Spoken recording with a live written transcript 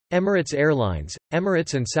Emirates Airlines,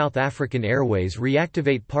 Emirates and South African Airways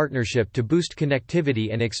reactivate partnership to boost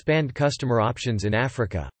connectivity and expand customer options in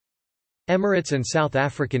Africa. Emirates and South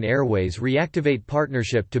African Airways reactivate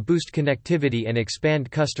partnership to boost connectivity and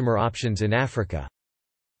expand customer options in Africa.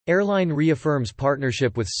 Airline reaffirms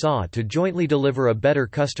partnership with SA to jointly deliver a better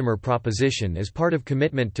customer proposition as part of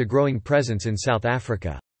commitment to growing presence in South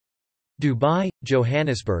Africa. Dubai,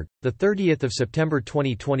 Johannesburg, 30 September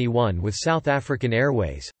 2021 with South African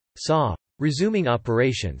Airways, SA, resuming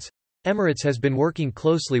operations. Emirates has been working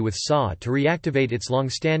closely with SA to reactivate its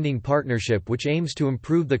long-standing partnership which aims to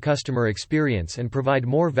improve the customer experience and provide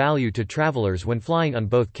more value to travelers when flying on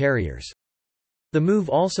both carriers. The move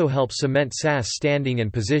also helps cement SAA's standing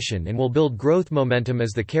and position and will build growth momentum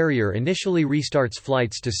as the carrier initially restarts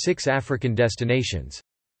flights to 6 African destinations.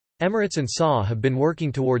 Emirates and SA have been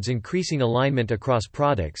working towards increasing alignment across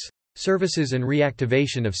products, services and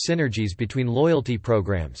reactivation of synergies between loyalty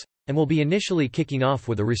programs, and will be initially kicking off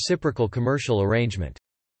with a reciprocal commercial arrangement.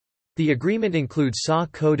 The agreement includes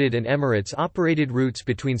SA-coded and Emirates-operated routes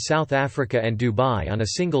between South Africa and Dubai on a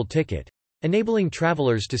single ticket, enabling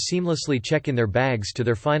travelers to seamlessly check in their bags to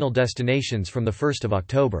their final destinations from 1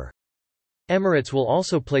 October. Emirates will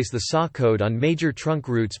also place the SA code on major trunk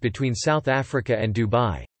routes between South Africa and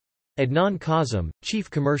Dubai. Adnan Kazim, Chief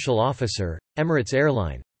Commercial Officer, Emirates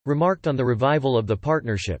Airline, remarked on the revival of the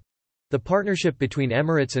partnership. The partnership between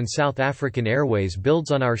Emirates and South African Airways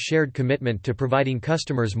builds on our shared commitment to providing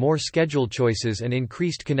customers more schedule choices and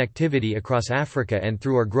increased connectivity across Africa and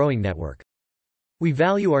through our growing network. We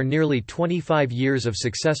value our nearly 25 years of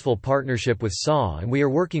successful partnership with SA and we are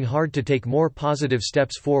working hard to take more positive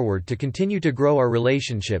steps forward to continue to grow our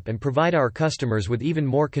relationship and provide our customers with even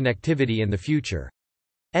more connectivity in the future.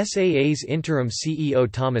 SAA's interim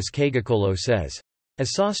CEO Thomas Kagakolo says.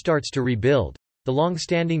 As SA starts to rebuild, the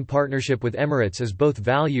long-standing partnership with Emirates is both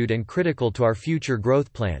valued and critical to our future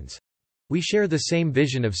growth plans. We share the same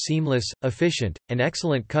vision of seamless, efficient, and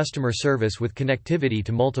excellent customer service with connectivity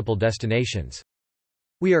to multiple destinations.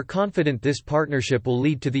 We are confident this partnership will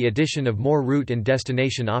lead to the addition of more route and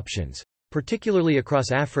destination options, particularly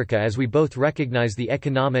across Africa as we both recognize the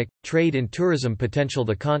economic, trade and tourism potential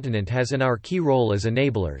the continent has and our key role as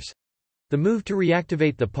enablers. The move to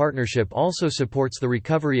reactivate the partnership also supports the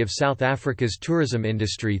recovery of South Africa's tourism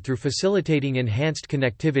industry through facilitating enhanced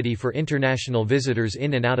connectivity for international visitors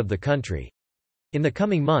in and out of the country. In the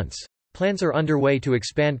coming months, plans are underway to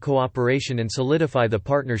expand cooperation and solidify the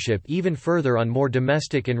partnership even further on more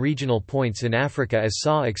domestic and regional points in Africa as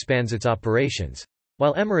SA expands its operations,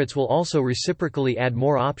 while Emirates will also reciprocally add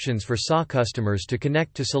more options for SA customers to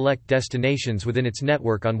connect to select destinations within its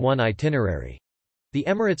network on one itinerary. The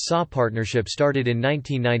Emirates-SA partnership started in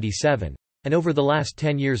 1997, and over the last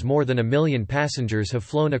 10 years more than 1 million passengers have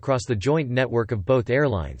flown across the joint network of both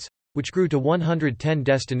airlines, which grew to 110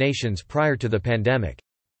 destinations prior to the pandemic.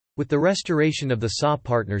 With the restoration of the SA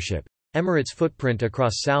partnership, Emirates' footprint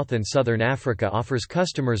across South and Southern Africa offers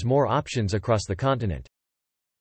customers more options across the continent.